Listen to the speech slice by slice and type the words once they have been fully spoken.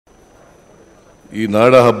ಈ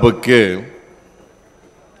ನಾಡ ಹಬ್ಬಕ್ಕೆ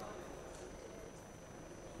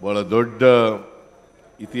ಬಹಳ ದೊಡ್ಡ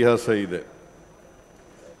ಇತಿಹಾಸ ಇದೆ.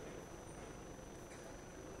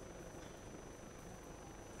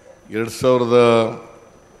 ಎರಡು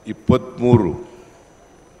 2023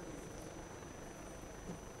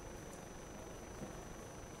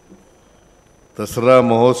 ದಸರಾ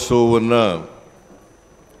ಮಹೋತ್ಸವವನ್ನು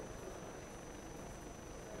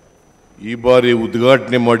ಈ ಬಾರಿ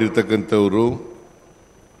ಉದ್ಘಾಟನೆ ಮಾಡಿರ್ತಕ್ಕಂಥವರು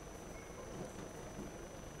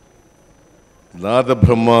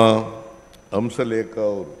ನಾದಬ್ರಹ್ಮ ಹಂಸಲೇಖ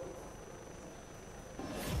ಅವರು.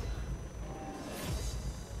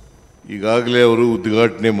 ಈಗಾಗಲೇ ಅವರು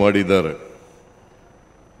ಉದ್ಘಾಟನೆ ಮಾಡಿದ್ದಾರೆ.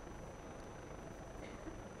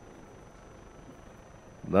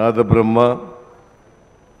 ನಾದಬ್ರಹ್ಮ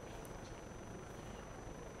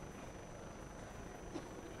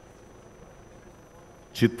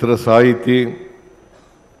ಚಿತ್ರ ಸಾಹಿತಿ,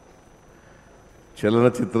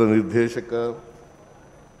 ಚಲನಚಿತ್ರ ನಿರ್ದೇಶಕ,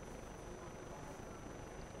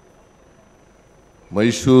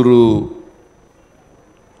 ಮೈಸೂರು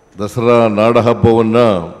ದಸರಾ ನಾಡಹಬ್ಬವನ್ನು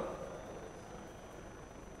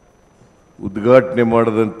ಉದ್ಘಾಟನೆ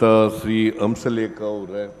ಮಾಡಿದಂಥ ಶ್ರೀ ಹಂಸಲೇಖ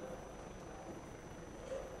ಅವರೇ,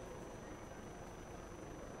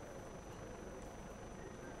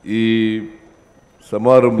 ಈ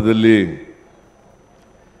ಸಮಾರಂಭದಲ್ಲಿ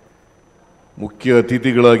ಮುಖ್ಯ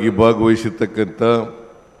ಅತಿಥಿಗಳಾಗಿ ಭಾಗವಹಿಸಿರ್ತಕ್ಕಂಥ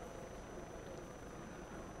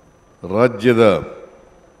ರಾಜ್ಯದ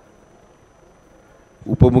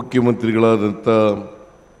ಉಪಮುಖ್ಯಮಂತ್ರಿಗಳಾದಂಥ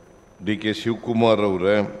ಡಿ.ಕೆ. ಶಿವಕುಮಾರ್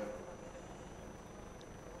ಅವರೇ,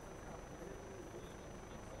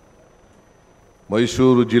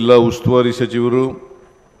 ಮೈಸೂರು ಜಿಲ್ಲಾ ಉಸ್ತುವಾರಿ ಸಚಿವರು,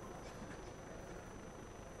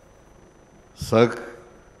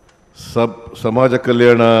 ಸಮಾಜ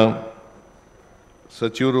ಕಲ್ಯಾಣ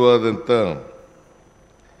ಸಚಿವರು ಆದಂಥ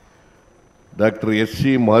ಡಾಕ್ಟರ್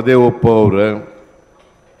ಎಸ್.ಸಿ. ಮಹದೇವಪ್ಪ ಅವರೇ,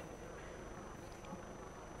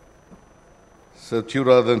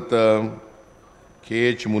 ಸಚಿವರಾದಂಥ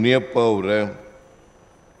ಕೆ.ಎಚ್. ಮುನಿಯಪ್ಪ ಅವರೇ,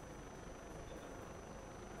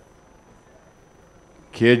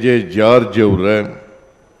 ಕೆ.ಜೆ. ಜಾರ್ಜ್ ಅವರೇ,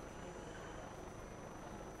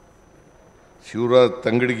 ಶಿವರಾಜ್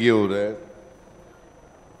ತಂಗಡಗಿ ಅವರೇ,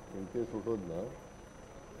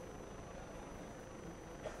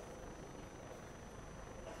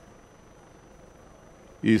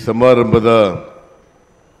 ಈ ಸಮಾರಂಭದ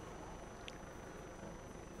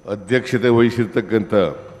ಅಧ್ಯಕ್ಷತೆ ವಹಿಸಿರ್ತಕ್ಕಂಥ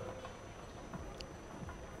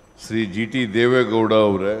ಶ್ರೀ ಜಿ.ಟಿ. ದೇವೇಗೌಡ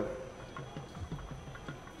ಅವರೇ,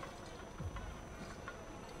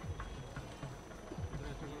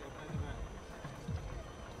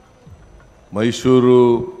 ಮೈಸೂರು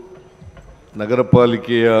ನಗರ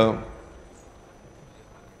ಪಾಲಿಕೆಯ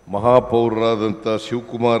ಮಹಾಪೌರರಾದಂಥ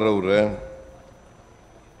ಶಿವಕುಮಾರ್ ಅವರೇ,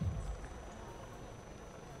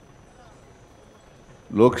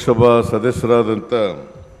 ಲೋಕಸಭಾ ಸದಸ್ಯರಾದಂಥ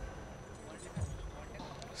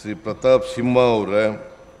ಶ್ರೀ ಪ್ರತಾಪ್ ಸಿಂಹ ಅವರೇ,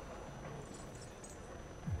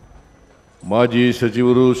 ಮಾಜಿ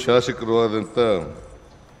ಸಚಿವರು ಶಾಸಕರು ಆದಂಥ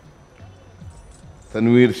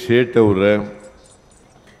ತನ್ವೀರ್ ಸೇಠ್ ಅವರೇ,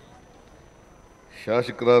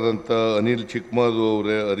 ಶಾಸಕರಾದಂಥ ಅನಿಲ್ ಚಿಕ್ಕಮಾದು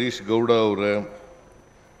ಅವರೇ, ಹರೀಶ್ ಗೌಡ ಅವರೇ,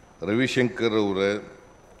 ರವಿಶಂಕರ್ ಅವರೇ,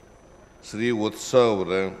 ಶ್ರೀ ವತ್ಸ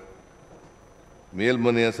ಅವರೇ,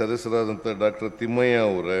 ಮೇಲ್ಮನೆಯ ಸದಸ್ಯರಾದಂಥ ಡಾಕ್ಟರ್ ತಿಮ್ಮಯ್ಯ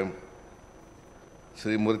ಅವರೇ,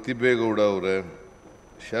 ಶ್ರೀ ಮರ್ತಿಬೇಗೌಡ ಅವರೇ,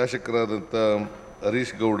 ಶಾಸಕರಾದಂಥ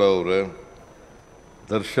ಹರೀಶ್ ಗೌಡ ಅವರೇ,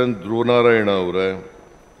 ದರ್ಶನ್ ಧ್ರುವನಾರಾಯಣ ಅವರೇ,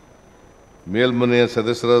 ಮೇಲ್ಮನೆಯ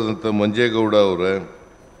ಸದಸ್ಯರಾದಂಥ ಮಂಜೇಗೌಡ ಅವರೇ,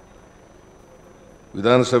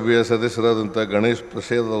 ವಿಧಾನಸಭೆಯ ಸದಸ್ಯರಾದಂಥ ಗಣೇಶ್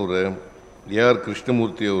ಪ್ರಸಾದ್ ಅವರೇ, ಆರ್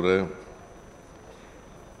ಕೃಷ್ಣಮೂರ್ತಿ ಅವರೇ,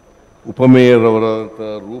 ಉಪಮೇಯರ್ ಅವರಾದಂಥ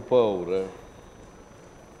ರೂಪಾ ಅವರೇ,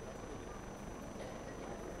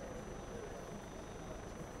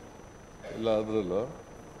 ಎಲ್ಲ ಆದ್ರಲ್ಲ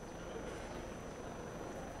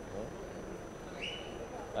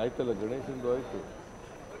ಆಯ್ತಲ್ಲ, ಗಣೇಶಂದು ಆಯ್ತು.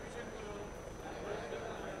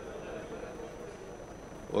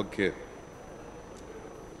 ಓಕೆ.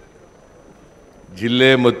 ಜಿಲ್ಲೆ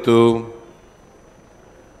ಮತ್ತು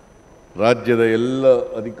ರಾಜ್ಯದ ಎಲ್ಲ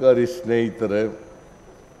ಅಧಿಕಾರಿ ಸ್ನೇಹಿತರೆ,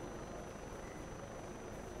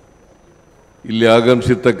 ಇಲ್ಲಿ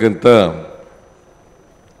ಆಗಮಿಸಿರ್ತಕ್ಕಂಥ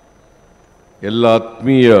ಎಲ್ಲ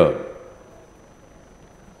ಆತ್ಮೀಯ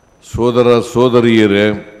ಸೋದರ ಸೋದರಿಯರೇ,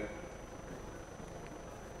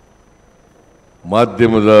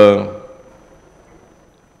 ಮಾಧ್ಯಮದ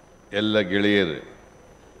ಎಲ್ಲ ಗೆಳೆಯರೇ,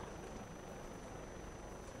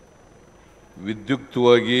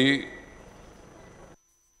 ವಿದ್ಯುಕ್ತವಾಗಿ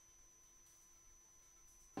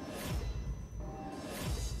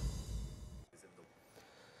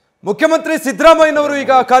ಮುಖ್ಯಮಂತ್ರಿ ಸಿದ್ದರಾಮಯ್ಯನವರು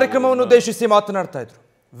ಈಗ ಕಾರ್ಯಕ್ರಮವನ್ನು ಉದ್ದೇಶಿಸಿ ಮಾತನಾಡ್ತಾ ಇದ್ರು.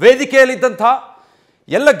 ವೇದಿಕೆಯಲ್ಲಿದ್ದಂತಹ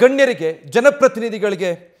ಎಲ್ಲ ಗಣ್ಯರಿಗೆ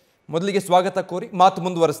ಜನಪ್ರತಿನಿಧಿಗಳಿಗೆ ಮೊದಲಿಗೆ ಸ್ವಾಗತ ಕೋರಿ ಮಾತು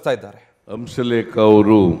ಮುಂದುವರಿಸ್ತಾ ಇದ್ದಾರೆ. ಹಂಸಲೇಖ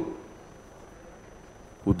ಅವರು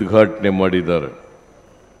ಉದ್ಘಾಟನೆ ಮಾಡಿದ್ದಾರೆ.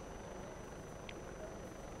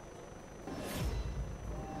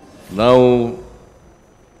 ನಾವು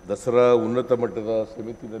ದಸರಾ ಉನ್ನತ ಮಟ್ಟದ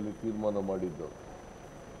ಸಮಿತಿಯಲ್ಲಿ ತೀರ್ಮಾನ ಮಾಡಿದ್ದು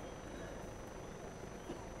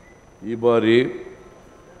ಈ ಬಾರಿ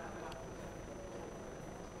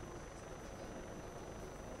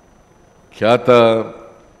ಖ್ಯಾತ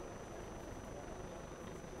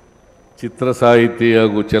ಚಿತ್ರ ಸಾಹಿತಿ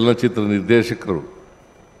ಹಾಗೂ ಚಲನಚಿತ್ರ ನಿರ್ದೇಶಕರು,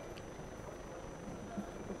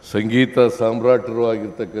 ಸಂಗೀತ ಸಾಮ್ರಾಟರು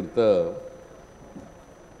ಆಗಿರ್ತಕ್ಕಂಥ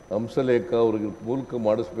ಹಂಸಲೇಖ ಅವ್ರಿಗೆ ಮೂಲಕ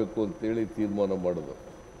ಮಾಡಿಸ್ಬೇಕು ಅಂತೇಳಿ ತೀರ್ಮಾನ ಮಾಡಿದ್ರು.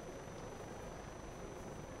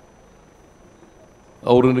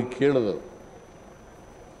 ಅವರನ್ನು ಕೇಳಿದ್ರು,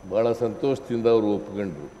 ಭಾಳ ಸಂತೋಷದಿಂದ ಅವರು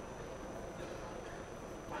ಒಪ್ಕೊಂಡ್ರು.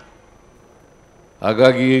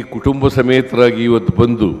 ಹಾಗಾಗಿ ಕುಟುಂಬ ಸಮೇತರಾಗಿ ಇವತ್ತು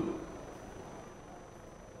ಬಂದು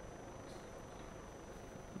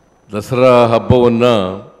ದಸರಾ ಹಬ್ಬವನ್ನು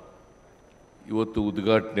ಇವತ್ತು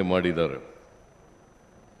ಉದ್ಘಾಟನೆ ಮಾಡಿದ್ದಾರೆ.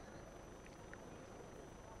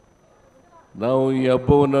 ನಾವು ಈ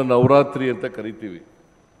ಹಬ್ಬವನ್ನು ನವರಾತ್ರಿ ಅಂತ ಕರಿತೀವಿ.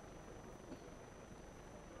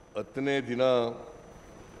 10ನೇ ದಿನ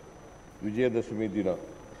ವಿಜಯದಶಮಿ ದಿನ.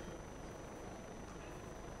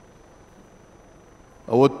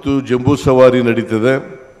 ಅವತ್ತು ಜಂಬೂ ಸವಾರಿ ನಡೀತದೆ.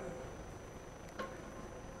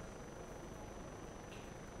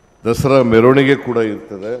 ದಸರಾ ಮೆರವಣಿಗೆ ಕೂಡ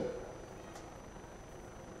ಇರ್ತದೆ.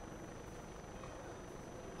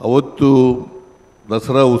 ಅವತ್ತು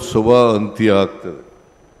ದಸರಾ ಉತ್ಸವ ಅಂತ್ಯ ಆಗ್ತದೆ.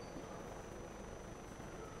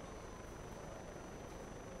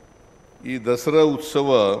 ಈ ದಸರಾ ಉತ್ಸವ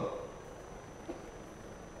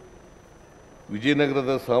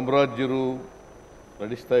ವಿಜಯನಗರದ ಸಾಮ್ರಾಜ್ಯರು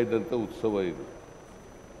ನಡೆಸ್ತಾ ಇದ್ದಂಥ ಉತ್ಸವ ಇದು.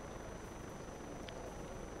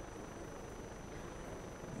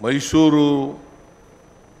 ಮೈಸೂರು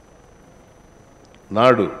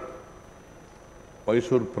ನಾಡು,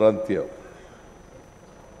 ಮೈಸೂರು ಪ್ರಾಂತ್ಯ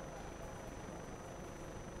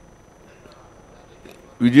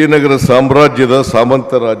ವಿಜಯನಗರ ಸಾಮ್ರಾಜ್ಯದ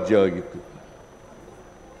ಸಾಮಂತ ರಾಜ್ಯ ಆಗಿತ್ತು.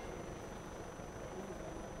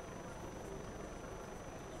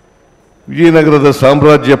 ವಿಜಯನಗರದ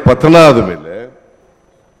ಸಾಮ್ರಾಜ್ಯ ಪತನ ಆದ ಮೇಲೆ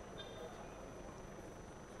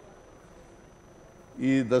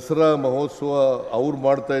ಈ ದಸರಾ ಮಹೋತ್ಸವ ಅವ್ರು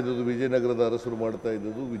ಮಾಡ್ತಾ ಇದ್ದದ್ದು, ವಿಜಯನಗರದ ಅರಸರು ಮಾಡ್ತಾ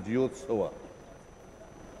ಇದ್ದದ್ದು ವಿಜಯೋತ್ಸವ.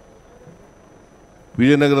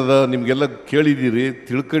 ವಿಜಯನಗರದ ನಿಮಗೆಲ್ಲ ಕೇಳಿದ್ದೀರಿ,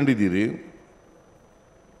 ತಿಳ್ಕೊಂಡಿದ್ದೀರಿ.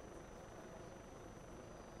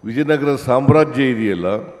 ವಿಜಯನಗರ ಸಾಮ್ರಾಜ್ಯ ಇದೆಯಲ್ಲ,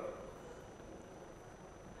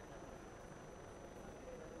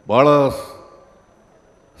 ಭಾಳ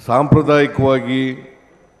ಸಾಂಪ್ರದಾಯಿಕವಾಗಿ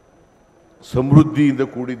ಸಮೃದ್ಧಿಯಿಂದ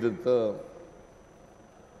ಕೂಡಿದ್ದಂಥ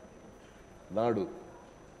ನಾಡು.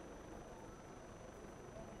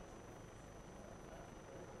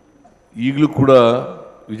 ಈಗಲೂ ಕೂಡ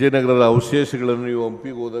ವಿಜಯನಗರದ ಅವಶೇಷಗಳನ್ನು ನೀವು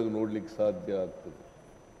ಹಂಪಿಗೆ ಹೋದಾಗ ನೋಡ್ಲಿಕ್ಕೆ ಸಾಧ್ಯ ಆಗ್ತದೆ.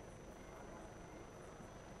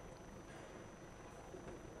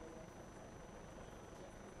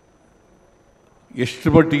 ಎಷ್ಟು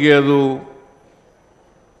ಮಟ್ಟಿಗೆ ಅದು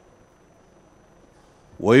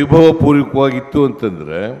ವೈಭವಪೂರ್ವಕವಾಗಿತ್ತು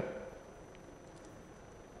ಅಂತಂದರೆ,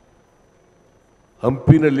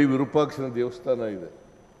 ಹಂಪಿನಲ್ಲಿ ವಿರೂಪಾಕ್ಷನ ದೇವಸ್ಥಾನ ಇದೆ.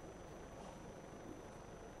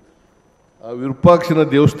 ಆ ವಿರೂಪಾಕ್ಷನ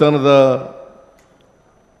ದೇವಸ್ಥಾನದ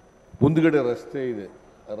ಮುಂದ್ಗಡೆ ರಸ್ತೆ ಇದೆ.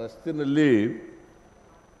 ಆ ರಸ್ತೆಯಲ್ಲಿ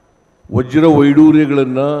ವಜ್ರ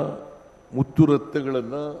ವೈಡೂರ್ಯಗಳನ್ನು, ಮುತ್ತು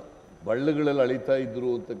ರತ್ನಗಳನ್ನು ಬಳ್ಳಗಳಲ್ಲಿ ಅಳಿತಾ ಇದ್ರು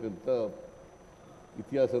ಅಂತಕ್ಕಂಥ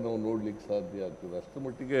ಇತಿಹಾಸ ನಾವು ನೋಡ್ಲಿಕ್ಕೆ ಸಾಧ್ಯ ಆಗ್ತದೆ. ಅಷ್ಟರ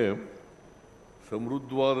ಮಟ್ಟಿಗೆ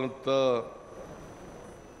ಸಮೃದ್ಧವಾದಂಥ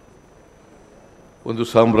ಒಂದು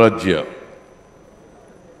ಸಾಮ್ರಾಜ್ಯ.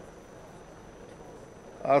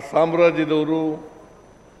 ಆ ಸಾಮ್ರಾಜ್ಯದವರು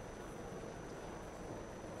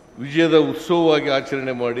ವಿಜಯದ ಉತ್ಸವವಾಗಿ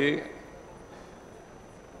ಆಚರಣೆ ಮಾಡಿ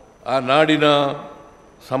ಆ ನಾಡಿನ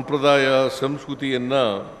ಸಂಪ್ರದಾಯ ಸಂಸ್ಕೃತಿಯನ್ನು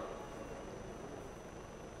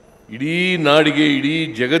ಇಡೀ ನಾಡಿಗೆ, ಇಡೀ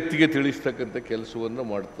ಜಗತ್ತಿಗೆ ತಿಳಿಸ್ತಕ್ಕಂಥ ಕೆಲಸವನ್ನು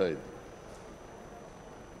ಮಾಡ್ತಾ ಇದ್ರು.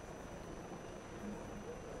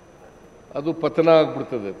 ಅದು ಪತನ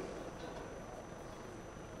ಆಗ್ಬಿಡ್ತದೆ.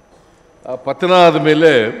 ಆ ಪತನ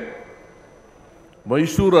ಆದಮೇಲೆ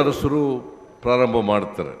ಮೈಸೂರು ಅರಸರು ಪ್ರಾರಂಭ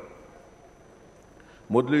ಮಾಡ್ತಾರೆ.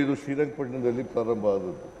 ಮೊದಲು ಇದು ಶ್ರೀರಂಗಪಟ್ಟಣದಲ್ಲಿ ಪ್ರಾರಂಭ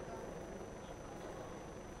ಆದದ್ದು,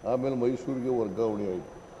 ಆಮೇಲೆ ಮೈಸೂರಿಗೆ ವರ್ಗಾವಣೆ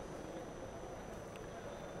ಆಯಿತು.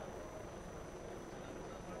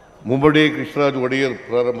 ಮುಮ್ಮಡಿ ಕೃಷ್ಣರಾಜ ಒಡೆಯರ್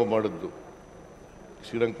ಪ್ರಾರಂಭ ಮಾಡಿದ್ದು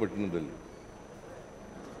ಶ್ರೀರಂಗಪಟ್ಟಣದಲ್ಲಿ.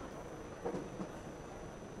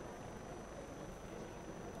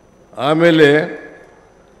 ಆಮೇಲೆ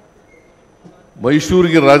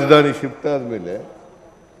ಮೈಸೂರಿಗೆ ರಾಜಧಾನಿ ಶಿಫ್ಟ್ ಆದಮೇಲೆ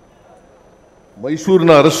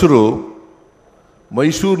ಮೈಸೂರಿನ ಅರಸರು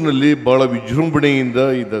ಮೈಸೂರಿನಲ್ಲಿ ಬಹಳ ವಿಜೃಂಭಣೆಯಿಂದ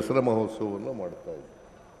ಈ ದಸರಾ ಮಹೋತ್ಸವವನ್ನು ಮಾಡ್ತಾ ಇದ್ದಾರೆ.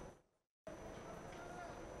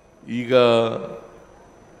 ಈಗ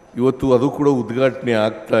ಇವತ್ತು ಅದು ಕೂಡ ಉದ್ಘಾಟನೆ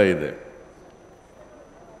ಆಗ್ತಾ ಇದೆ.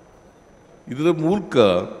 ಇದರ ಮೂಲಕ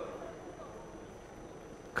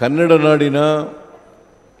ಕನ್ನಡ ನಾಡಿನ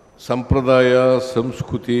ಸಂಪ್ರದಾಯ,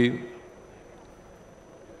 ಸಂಸ್ಕೃತಿ,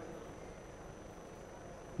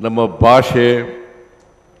 ನಮ್ಮ ಭಾಷೆ,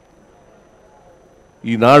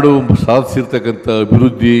 ಈ ನಾಡು ಸಾಧಿಸಿರ್ತಕ್ಕಂಥ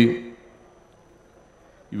ಅಭಿವೃದ್ಧಿ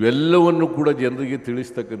ಇವೆಲ್ಲವನ್ನು ಕೂಡ ಜನರಿಗೆ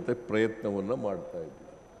ತಿಳಿಸ್ತಕ್ಕಂಥ ಪ್ರಯತ್ನವನ್ನು ಮಾಡ್ತಾ ಇದ್ದೀವಿ.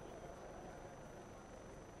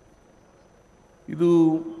 ಇದು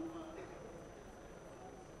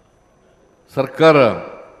ಸರ್ಕಾರ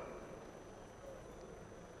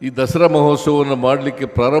ಈ ದಸರಾ ಮಹೋತ್ಸವವನ್ನು ಮಾಡಲಿಕ್ಕೆ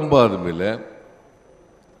ಪ್ರಾರಂಭ ಆದಮೇಲೆ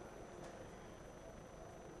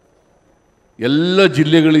ಎಲ್ಲ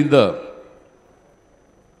ಜಿಲ್ಲೆಗಳಿಂದ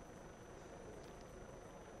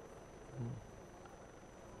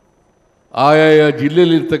ಆಯಾಯ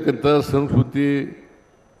ಜಿಲ್ಲೆಯಲ್ಲಿರ್ತಕ್ಕಂಥ ಸಂಸ್ಕೃತಿ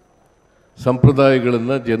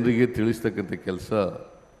ಸಂಪ್ರದಾಯಗಳನ್ನು ಜನರಿಗೆ ತಿಳಿಸ್ತಕ್ಕಂಥ ಕೆಲಸ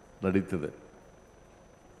ನಡೀತದೆ.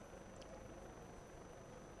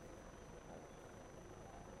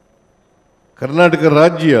 ಕರ್ನಾಟಕ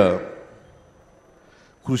ರಾಜ್ಯ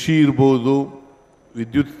ಕೃಷಿ ಇರ್ಬೋದು,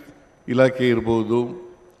 ವಿದ್ಯುತ್ ಇಲಾಖೆ ಇರ್ಬೋದು,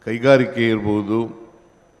 ಕೈಗಾರಿಕೆ ಇರ್ಬೋದು,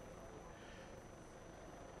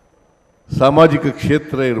 ಸಾಮಾಜಿಕ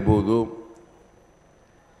ಕ್ಷೇತ್ರ ಇರ್ಬೋದು,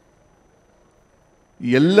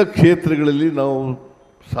 ಎಲ್ಲ ಕ್ಷೇತ್ರಗಳಲ್ಲಿ ನಾವು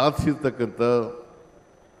ಸಾಧಿಸಿರ್ತಕ್ಕಂಥ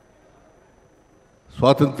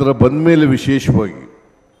ಸ್ವಾತಂತ್ರ್ಯ ಬಂದ ಮೇಲೆ ವಿಶೇಷವಾಗಿ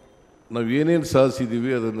ನಾವು ಏನೇನು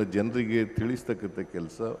ಸಾಧಿಸಿದ್ದೀವಿ ಅದನ್ನು ಜನರಿಗೆ ತಿಳಿಸ್ತಕ್ಕಂಥ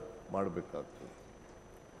ಕೆಲಸ ಮಾಡಬೇಕಾಗ್ತದೆ.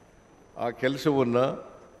 ಆ ಕೆಲಸವನ್ನು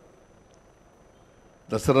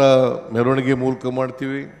ದಸರಾ ಮೆರವಣಿಗೆ ಮೂಲಕ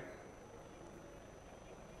ಮಾಡ್ತೀವಿ,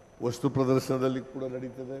 ವಸ್ತು ಪ್ರದರ್ಶನದಲ್ಲಿ ಕೂಡ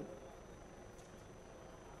ನಡೀತದೆ.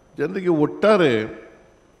 ಜನರಿಗೆ ಒಟ್ಟಾರೆ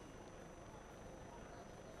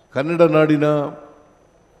ಕನ್ನಡ ನಾಡಿನ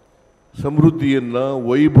ಸಮೃದ್ಧಿಯನ್ನು,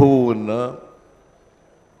 ವೈಭವವನ್ನು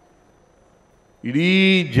ಇಡೀ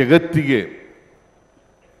ಜಗತ್ತಿಗೆ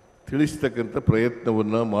ತಿಳಿಸ್ತಕ್ಕಂಥ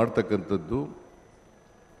ಪ್ರಯತ್ನವನ್ನು ಮಾಡ್ತಕ್ಕಂಥದ್ದು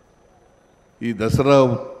ಈ ದಸರಾ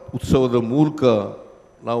ಉತ್ಸವದ ಮೂಲಕ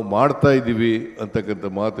ನಾವು ಮಾಡ್ತಾ ಇದ್ದೀವಿ ಅಂತಕ್ಕಂಥ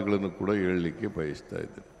ಮಾತುಗಳನ್ನು ಕೂಡ ಹೇಳಲಿಕ್ಕೆ ಬಯಸ್ತಾ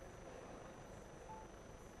ಇದ್ದೇನೆ.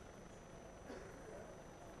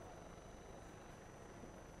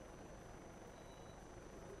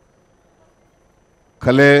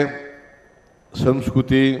 ಕಲೆ,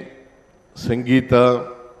 ಸಂಸ್ಕೃತಿ, ಸಂಗೀತ,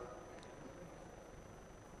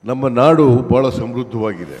 ನಮ್ಮ ನಾಡು ಭಾಳ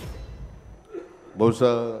ಸಮೃದ್ಧವಾಗಿದೆ.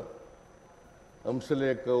 ಬಹುಶಃ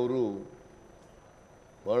ಹಂಸಲೇಖ ಅವರು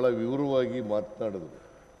ಭಾಳ ವಿವರವಾಗಿ ಮಾತನಾಡಿದರು.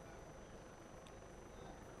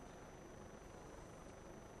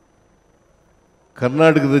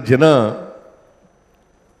 ಕರ್ನಾಟಕದ ಜನ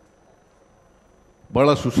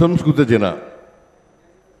ಭಾಳ ಸುಸಂಸ್ಕೃತ ಜನ.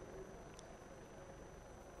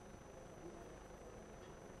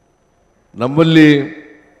 ನಮ್ಮಲ್ಲಿ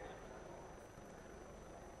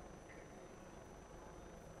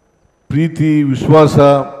ಪ್ರೀತಿ, ವಿಶ್ವಾಸ,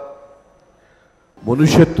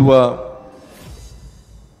 ಮನುಷ್ಯತ್ವ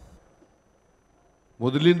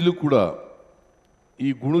ಮೊದಲಿಂದಲೂ ಕೂಡ ಈ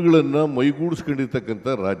ಗುಣಗಳನ್ನು ಮೈಗೂಡಿಸ್ಕೊಂಡಿರ್ತಕ್ಕಂಥ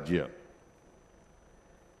ರಾಜ್ಯ.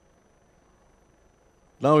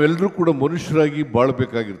 ನಾವೆಲ್ಲರೂ ಕೂಡ ಮನುಷ್ಯರಾಗಿ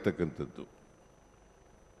ಬಾಳಬೇಕಾಗಿರ್ತಕ್ಕಂಥದ್ದು.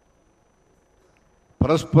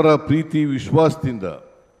 ಪರಸ್ಪರ ಪ್ರೀತಿ, ವಿಶ್ವಾಸದಿಂದ,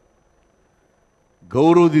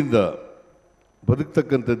 ಗೌರವದಿಂದ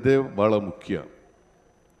ಬದುಕ್ತಕ್ಕಂಥದ್ದೇ ಭಾಳ ಮುಖ್ಯ.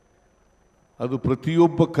 ಅದು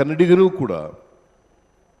ಪ್ರತಿಯೊಬ್ಬ ಕನ್ನಡಿಗನೂ ಕೂಡ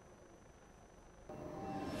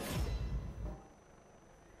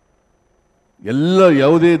ಎಲ್ಲ,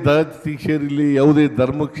 ಯಾವುದೇ ಜಾತಿ ಸೇರಿರಲಿ, ಯಾವುದೇ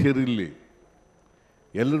ಧರ್ಮಕ್ಕೆ ಸೇರಿರಲಿ,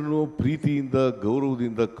 ಎಲ್ಲರನ್ನೂ ಪ್ರೀತಿಯಿಂದ,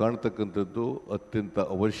 ಗೌರವದಿಂದ ಕಾಣ್ತಕ್ಕಂಥದ್ದು ಅತ್ಯಂತ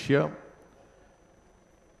ಅವಶ್ಯ.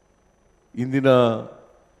 ಇಂದಿನ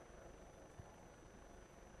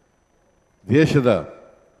ದೇಶದ,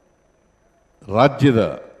 ರಾಜ್ಯದ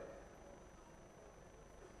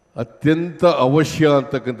ಅತ್ಯಂತ ಅವಶ್ಯ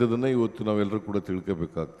ಅಂತಕ್ಕಂಥದ್ದನ್ನು ಇವತ್ತು ನಾವೆಲ್ಲರೂ ಕೂಡ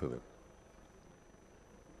ತಿಳ್ಕೋಬೇಕಾಗ್ತದೆ.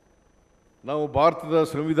 ನಾವು ಭಾರತದ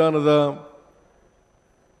ಸಂವಿಧಾನದ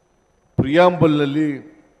ಪ್ರಿಯಾಂಬಲ್ನಲ್ಲಿ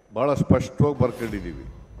ಭಾಳ ಸ್ಪಷ್ಟವಾಗಿ ಬರ್ಕೊಂಡಿದ್ದೀವಿ.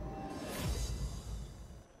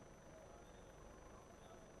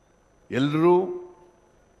 ಎಲ್ಲರೂ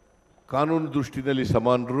ಕಾನೂನು ದೃಷ್ಟಿನಲ್ಲಿ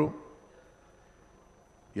ಸಮಾನರು,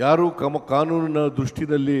 ಯಾರೂ ಕಾನೂನಿನ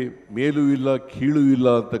ದೃಷ್ಟಿನಲ್ಲಿ ಮೇಲೂ ಇಲ್ಲ, ಕೀಳು ಇಲ್ಲ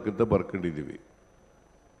ಅಂತಕ್ಕಂಥ ಬರ್ಕೊಂಡಿದ್ದೀವಿ.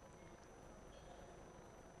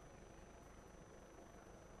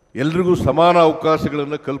 ಎಲ್ರಿಗೂ ಸಮಾನ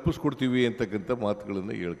ಅವಕಾಶಗಳನ್ನು ಕಲ್ಪಿಸ್ಕೊಡ್ತೀವಿ ಅಂತಕ್ಕಂಥ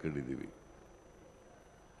ಮಾತುಗಳನ್ನು ಹೇಳ್ಕೊಂಡಿದ್ದೀವಿ.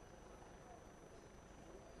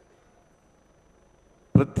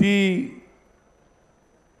 ಪ್ರತಿ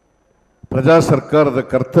ಪ್ರಜಾ ಸರ್ಕಾರದ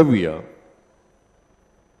ಕರ್ತವ್ಯ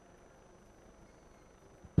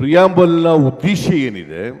ಪ್ರಿಯಾಂಬಲ್ನ ಉದ್ದೇಶ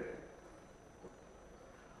ಏನಿದೆ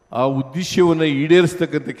ಆ ಉದ್ದೇಶವನ್ನು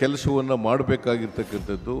ಈಡೇರಿಸ್ತಕ್ಕಂಥ ಕೆಲಸವನ್ನು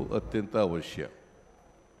ಮಾಡಬೇಕಾಗಿರ್ತಕ್ಕಂಥದ್ದು ಅತ್ಯಂತ ಅವಶ್ಯ.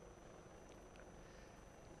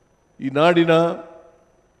 ಈ ನಾಡಿನ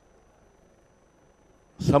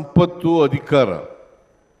ಸಂಪತ್ತು ಅಧಿಕಾರ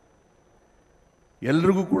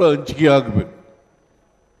ಎಲ್ರಿಗೂ ಕೂಡ ಹಂಚಿಕೆ ಆಗಬೇಕು.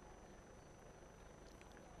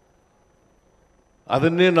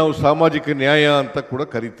 ಅದನ್ನೇ ನಾವು ಸಾಮಾಜಿಕ ನ್ಯಾಯ ಅಂತ ಕೂಡ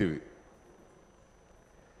ಕರಿತೀವಿ.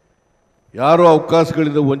 ಯಾರೂ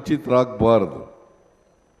ಅವಕಾಶಗಳಿಂದ ವಂಚಿತರಾಗಬಾರದು,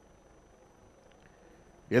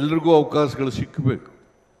 ಎಲ್ರಿಗೂ ಅವಕಾಶಗಳು ಸಿಕ್ಕಬೇಕು.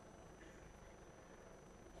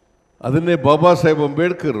 ಅದನ್ನೇ ಬಾಬಾ ಸಾಹೇಬ್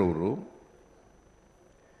ಅಂಬೇಡ್ಕರ್ ಅವರು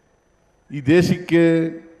ಈ ದೇಶಕ್ಕೆ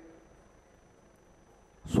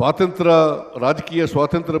ಸ್ವಾತಂತ್ರ್ಯ, ರಾಜಕೀಯ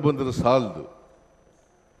ಸ್ವಾತಂತ್ರ್ಯ ಬಂದರೆ ಸಾಲದು,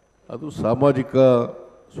 ಅದು ಸಾಮಾಜಿಕ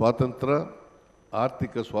ಸ್ವಾತಂತ್ರ್ಯ,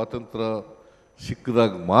 ಆರ್ಥಿಕ ಸ್ವಾತಂತ್ರ್ಯ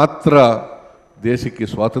ಸಿಕ್ಕಿದಾಗ ಮಾತ್ರ ದೇಶಕ್ಕೆ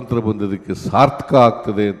ಸ್ವಾತಂತ್ರ್ಯ ಬಂದದಕ್ಕೆ ಸಾರ್ಥಕ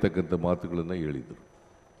ಆಗ್ತದೆ ಅಂತಕ್ಕಂಥ ಮಾತುಗಳನ್ನು ಹೇಳಿದರು.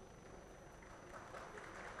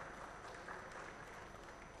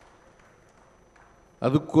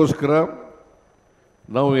 ಅದಕ್ಕೋಸ್ಕರ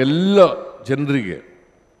ನಾವು ಎಲ್ಲ ಜನರಿಗೆ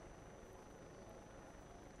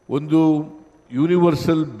ಒಂದು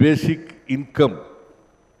ಯೂನಿವರ್ಸಲ್ ಬೇಸಿಕ್ ಇನ್ಕಮ್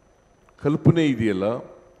ಕಲ್ಪನೆ ಇದೆಯಲ್ಲ,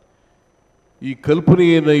 ಈ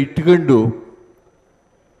ಕಲ್ಪನೆಯನ್ನು ಇಟ್ಕೊಂಡು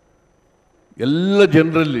ಎಲ್ಲ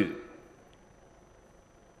ಜನರಲ್ಲಿ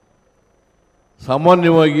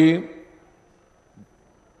ಸಾಮಾನ್ಯವಾಗಿ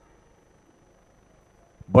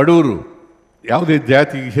ಬಡವರು ಯಾವುದೇ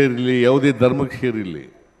ಜಾತಿಗೆ ಸೇರಿರಲಿ, ಯಾವುದೇ ಧರ್ಮಕ್ಕೆ ಸೇರಿರಲಿ,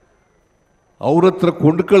 ಅವ್ರ ಹತ್ರ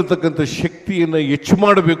ಕೊಂಡ್ಕೊಳ್ತಕ್ಕಂಥ ಶಕ್ತಿಯನ್ನು ಹೆಚ್ಚು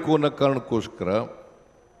ಮಾಡಬೇಕು ಅನ್ನೋ ಕಾರಣಕ್ಕೋಸ್ಕರ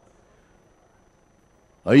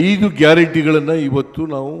 5 ಗ್ಯಾರಂಟಿಗಳನ್ನು ಇವತ್ತು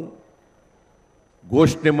ನಾವು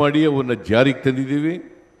ಘೋಷಣೆ ಮಾಡಿ ಅವನ್ನು ಜಾರಿಗೆ ತಂದಿದ್ದೀವಿ.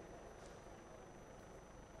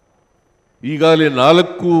 ಈಗಾಗಲೇ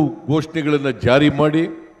 4 ಘೋಷಣೆಗಳನ್ನು ಜಾರಿ ಮಾಡಿ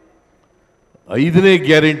 5ನೇ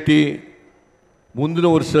ಗ್ಯಾರಂಟಿ ಮುಂದಿನ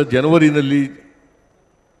ವರ್ಷ ಜನವರಿನಲ್ಲಿ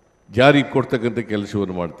ಜಾರಿಗೆ ಕೊಡ್ತಕ್ಕಂಥ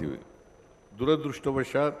ಕೆಲಸವನ್ನು ಮಾಡ್ತೀವಿ.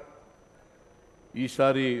 ದುರದೃಷ್ಟವಶಾತ್ ಈ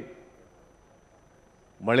ಸಾರಿ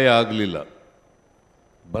ಮಳೆ ಆಗಲಿಲ್ಲ,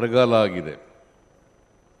 ಬರಗಾಲ ಆಗಿದೆ.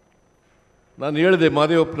 ನಾನು ಹೇಳಿದೆ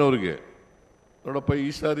ಮಾದೇವಪ್ಪನವ್ರಿಗೆ, ನೋಡಪ್ಪ ಈ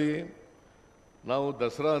ಸಾರಿ ನಾವು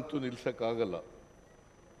ದಸರಾ ಅಂತೂ ನಿಲ್ಲಿಸೋಕ್ಕಾಗಲ್ಲ,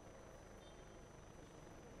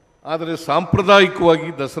 ಆದರೆ ಸಾಂಪ್ರದಾಯಿಕವಾಗಿ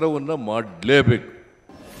ದಸರಾವನ್ನು ಮಾಡಲೇಬೇಕು.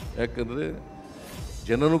 ಯಾಕಂದರೆ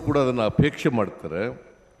ಜನನೂ ಕೂಡ ಅದನ್ನು ಅಪೇಕ್ಷೆ ಮಾಡ್ತಾರೆ,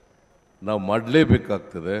 ನಾವು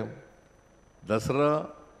ಮಾಡಲೇಬೇಕಾಗ್ತದೆ. ದಸರಾ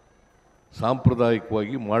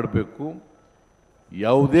ಸಾಂಪ್ರದಾಯಿಕವಾಗಿ ಮಾಡಬೇಕು.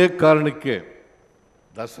 ಯಾವುದೇ ಕಾರಣಕ್ಕೆ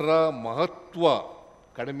ದಸರಾ ಮಹತ್ವ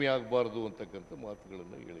ಕಡಿಮೆ ಆಗಬಾರ್ದು ಅಂತಕ್ಕಂಥ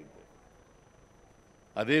ಮಾತುಗಳನ್ನು ಹೇಳಿದ್ದೆ.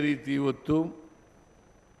 ಅದೇ ರೀತಿ ಇವತ್ತು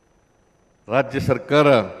ರಾಜ್ಯ ಸರ್ಕಾರ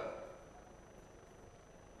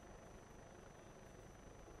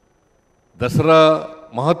ದಸರಾ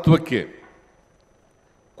ಮಹತ್ವಕ್ಕೆ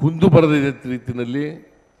ಕುಂದು ಬರದ ರೀತಿಯಲ್ಲಿ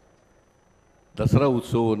ದಸರಾ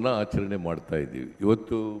ಉತ್ಸವವನ್ನು ಆಚರಣೆ ಮಾಡ್ತಾ ಇದ್ದೀವಿ.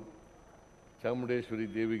 ಇವತ್ತು ಚಾಮುಂಡೇಶ್ವರಿ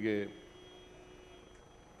ದೇವಿಗೆ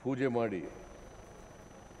ಪೂಜೆ ಮಾಡಿ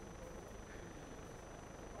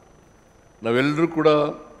ನಾವೆಲ್ಲರೂ ಕೂಡ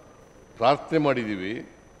ಪ್ರಾರ್ಥನೆ ಮಾಡಿದ್ದೀವಿ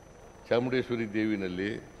ಚಾಮುಂಡೇಶ್ವರಿ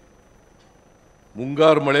ದೇವಿನಲ್ಲಿ.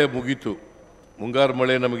 ಮುಂಗಾರು ಮಳೆ ಮುಗೀತು. ಮುಂಗಾರು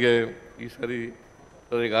ಮಳೆ ನಮಗೆ ಈ ಸಾರಿ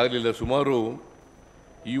ಆಗಲಿಲ್ಲ. ಸುಮಾರು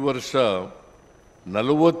ಈ ವರ್ಷ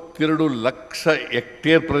 42 ಲಕ್ಷ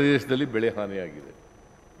ಹೆಕ್ಟೇರ್ ಪ್ರದೇಶದಲ್ಲಿ ಬೆಳೆ ಹಾನಿಯಾಗಿದೆ.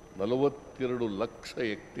 42 ಲಕ್ಷ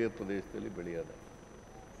ಹೆಕ್ಟೇರ್ ಪ್ರದೇಶದಲ್ಲಿ ಬೆಳೆ ಹಾನಿ,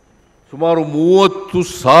 ಸುಮಾರು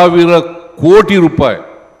 30,000 ಕೋಟಿ ರೂಪಾಯಿ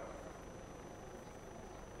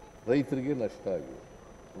ರೈತರಿಗೆ ನಷ್ಟ ಆಗಿದೆ.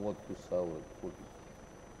 30,000 ಕೋಟಿ.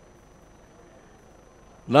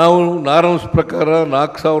 ನಾವು ನಾರಾಯಣ್ ಪ್ರಕಾರ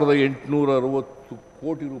 4,860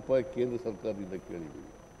 ಕೋಟಿ ರೂಪಾಯಿ ಕೇಂದ್ರ ಸರ್ಕಾರದಿಂದ ಕೇಳಿದ್ದೀವಿ.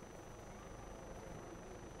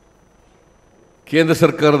 ಕೇಂದ್ರ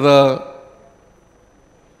ಸರ್ಕಾರದ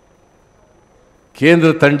ಕೇಂದ್ರ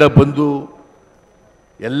ತಂಡ ಬಂದು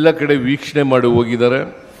ಎಲ್ಲ ಕಡೆ ವೀಕ್ಷಣೆ ಮಾಡಿ ಹೋಗಿದ್ದಾರೆ.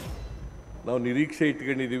 ನಾವು ನಿರೀಕ್ಷೆ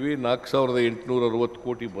ಇಟ್ಕೊಂಡಿದ್ದೀವಿ 4,860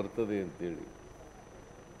 ಕೋಟಿ ಬರ್ತದೆ ಅಂತೇಳಿ.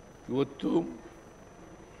 ಇವತ್ತು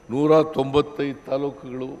 195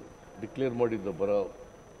 ತಾಲೂಕುಗಳು ಡಿಕ್ಲೇರ್ ಮಾಡಿದ್ದ ಬರ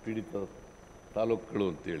ಪೀಡಿತ ತಾಲೂಕುಗಳು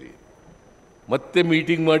ಅಂತೇಳಿ. ಮತ್ತೆ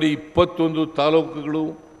ಮೀಟಿಂಗ್ ಮಾಡಿ 21 ತಾಲೂಕುಗಳು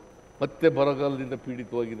ಮತ್ತೆ ಬರಗಾಲದಿಂದ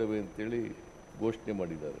ಪೀಡಿತವಾಗಿದ್ದಾವೆ ಅಂತೇಳಿ ಘೋಷಣೆ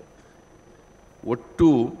ಮಾಡಿದ್ದಾರೆ. ಒಟ್ಟು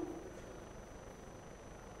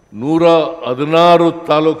 116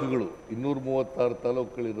 ತಾಲೂಕುಗಳು, 236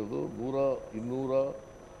 ತಾಲೂಕುಗಳಿರೋದು,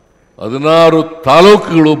 216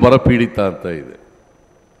 ತಾಲೂಕುಗಳು ಬರಪೀಡಿತ ಅಂತ ಇದೆ.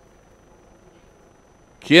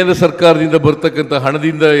 ಕೇಂದ್ರ ಸರ್ಕಾರದಿಂದ ಬರ್ತಕ್ಕಂಥ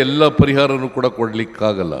ಹಣದಿಂದ ಎಲ್ಲ ಪರಿಹಾರನೂ ಕೂಡ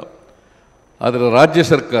ಕೊಡಲಿಕ್ಕಾಗಲ್ಲ. ಆದರೆ ರಾಜ್ಯ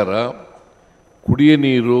ಸರ್ಕಾರ ಕುಡಿಯ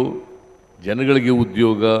ನೀರು, ಜನಗಳಿಗೆ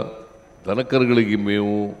ಉದ್ಯೋಗ, ದನಕರುಗಳಿಗೆ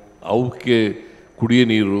ಮೇವು, ಅವಕ್ಕೆ ಕುಡಿಯ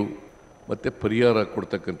ನೀರು ಮತ್ತು ಪರಿಹಾರ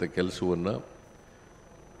ಕೊಡ್ತಕ್ಕಂಥ ಕೆಲಸವನ್ನು,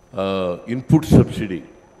 ಇನ್ಪುಟ್ ಸಬ್ಸಿಡಿ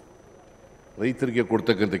ರೈತರಿಗೆ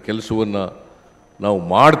ಕೊಡ್ತಕ್ಕಂಥ ಕೆಲಸವನ್ನು ನಾವು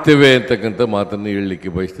ಮಾಡ್ತೇವೆ ಅಂತಕ್ಕಂಥ ಮಾತನ್ನು ಹೇಳಲಿಕ್ಕೆ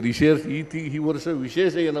ಬಯಸ್ತೀವಿ. ಈ ವರ್ಷ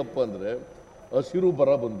ವಿಶೇಷ ಏನಪ್ಪ ಅಂದರೆ ಹಸಿರು ಬರ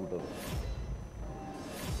ಬಂದ್ಬಿಟ್ಟದು,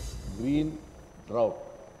 ಗ್ರೀನ್ ಡ್ರೌಟ್,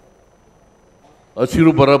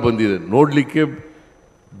 ಹಸಿರು ಬರ ಬಂದಿದೆ. ನೋಡಲಿಕ್ಕೆ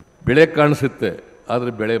ಬೆಳೆ ಕಾಣಿಸುತ್ತೆ,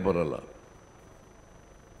 ಆದರೆ ಬೆಳೆ ಬರಲ್ಲ.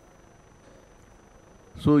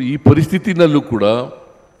 ಸೊ ಈ ಪರಿಸ್ಥಿತಿನಲ್ಲೂ ಕೂಡ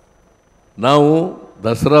ನಾವು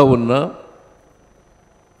ದಸರಾವನ್ನು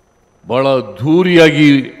ಭಾಳ ಅದ್ಧೂರಿಯಾಗಿ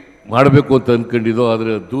ಮಾಡಬೇಕು ಅಂತ ಅಂದ್ಕೊಂಡಿದ್ದೋ,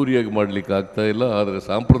 ಆದರೆ ಅದ್ಧೂರಿಯಾಗಿ ಮಾಡಲಿಕ್ಕೆ ಆಗ್ತಾಯಿಲ್ಲ. ಆದರೆ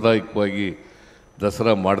ಸಾಂಪ್ರದಾಯಿಕವಾಗಿ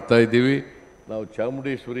ದಸರಾ ಮಾಡ್ತಾಯಿದ್ದೀವಿ. ನಾವು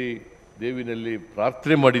ಚಾಮುಂಡೇಶ್ವರಿ ದೇವಿನಲ್ಲಿ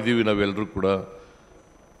ಪ್ರಾರ್ಥನೆ ಮಾಡಿದ್ದೀವಿ ನಾವೆಲ್ಲರೂ ಕೂಡ,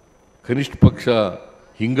 ಕನಿಷ್ಠ ಪಕ್ಷ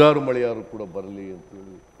ಹಿಂಗಾರು ಮಳೆಯಾರು ಕೂಡ ಬರಲಿ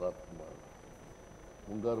ಅಂತೇಳಿ ಪ್ರಾರ್ಥನೆ ಮಾಡಿ,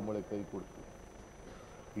 ಮುಂಗಾರು ಮಳೆ ಕೈ ಕೊಡ್ತೀವಿ,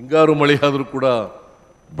 ಹಿಂಗಾರು ಮಳೆ ಆದರೂ ಕೂಡ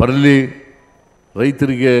ಬರಲಿ,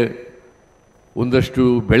 ರೈತರಿಗೆ ಒಂದಷ್ಟು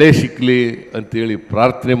ಬೆಳೆ ಸಿಕ್ಕಲಿ ಅಂತೇಳಿ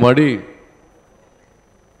ಪ್ರಾರ್ಥನೆ ಮಾಡಿ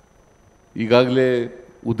ಈಗಾಗಲೇ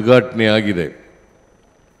ಉದ್ಘಾಟನೆ ಆಗಿದೆ.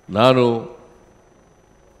 ನಾನು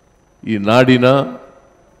ಈ ನಾಡಿನ,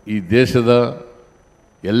 ಈ ದೇಶದ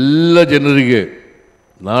ಎಲ್ಲ ಜನರಿಗೆ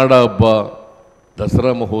ನಾಡ ಹಬ್ಬ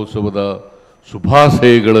ದಸರಾ ಮಹೋತ್ಸವದ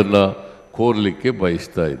ಶುಭಾಶಯಗಳನ್ನು ಕೋರಲಿಕ್ಕೆ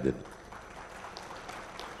ಬಯಸ್ತಾ ಇದ್ದೇನೆ.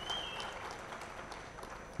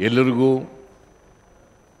 ಎಲ್ಲರಿಗೂ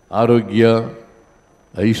ಆರೋಗ್ಯ,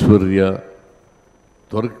 ಐಶ್ವರ್ಯ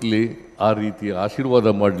ದೊರಕಲಿ, ಆ ರೀತಿ ಆಶೀರ್ವಾದ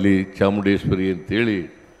ಮಾಡಲಿ ಚಾಮುಂಡೇಶ್ವರಿ ಅಂತೇಳಿ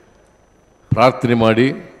ಪ್ರಾರ್ಥನೆ ಮಾಡಿ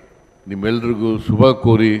ನಿಮ್ಮೆಲ್ಲರಿಗೂ ಶುಭ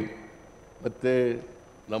ಕೋರಿ, ಮತ್ತು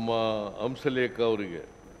ನಮ್ಮ ಹಂಸಲೇಖ ಅವರಿಗೆ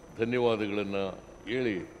ಧನ್ಯವಾದಗಳನ್ನು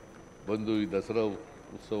ಹೇಳಿ ಬಂದು ಈ ದಸರಾ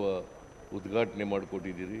ಉತ್ಸವ ಉದ್ಘಾಟನೆ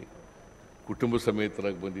ಮಾಡಿಕೊಟ್ಟಿದ್ದೀರಿ. ಕುಟುಂಬ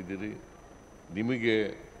ಸಮೇತರಾಗಿ ಬಂದಿದ್ದೀರಿ. ನಿಮಗೆ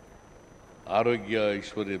ಆರೋಗ್ಯ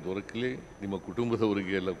ಐಶ್ವರ್ಯ ದೊರಕಲಿ, ನಿಮ್ಮ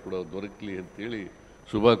ಕುಟುಂಬದವರಿಗೆ ಎಲ್ಲ ಕೂಡ ದೊರಕಲಿ ಅಂತೇಳಿ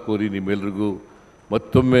ಶುಭ ಕೋರಿ ನಿಮ್ಮೆಲ್ಲರಿಗೂ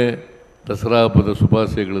ಮತ್ತೊಮ್ಮೆ ದಸರಾ ಹಬ್ಬದ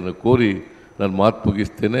ಶುಭಾಶಯಗಳನ್ನು ಕೋರಿ ನಾನು ಮಾತು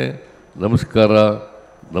ಮುಗಿಸ್ತೇನೆ. ನಮಸ್ಕಾರ.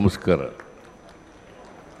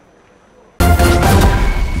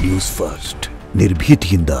 ನ್ಯೂಸ್ ಫಸ್ಟ್,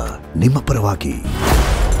 ನಿರ್ಭೀತಿಯಿಂದ ನಿಮ್ಮ ಪರವಾಗಿ.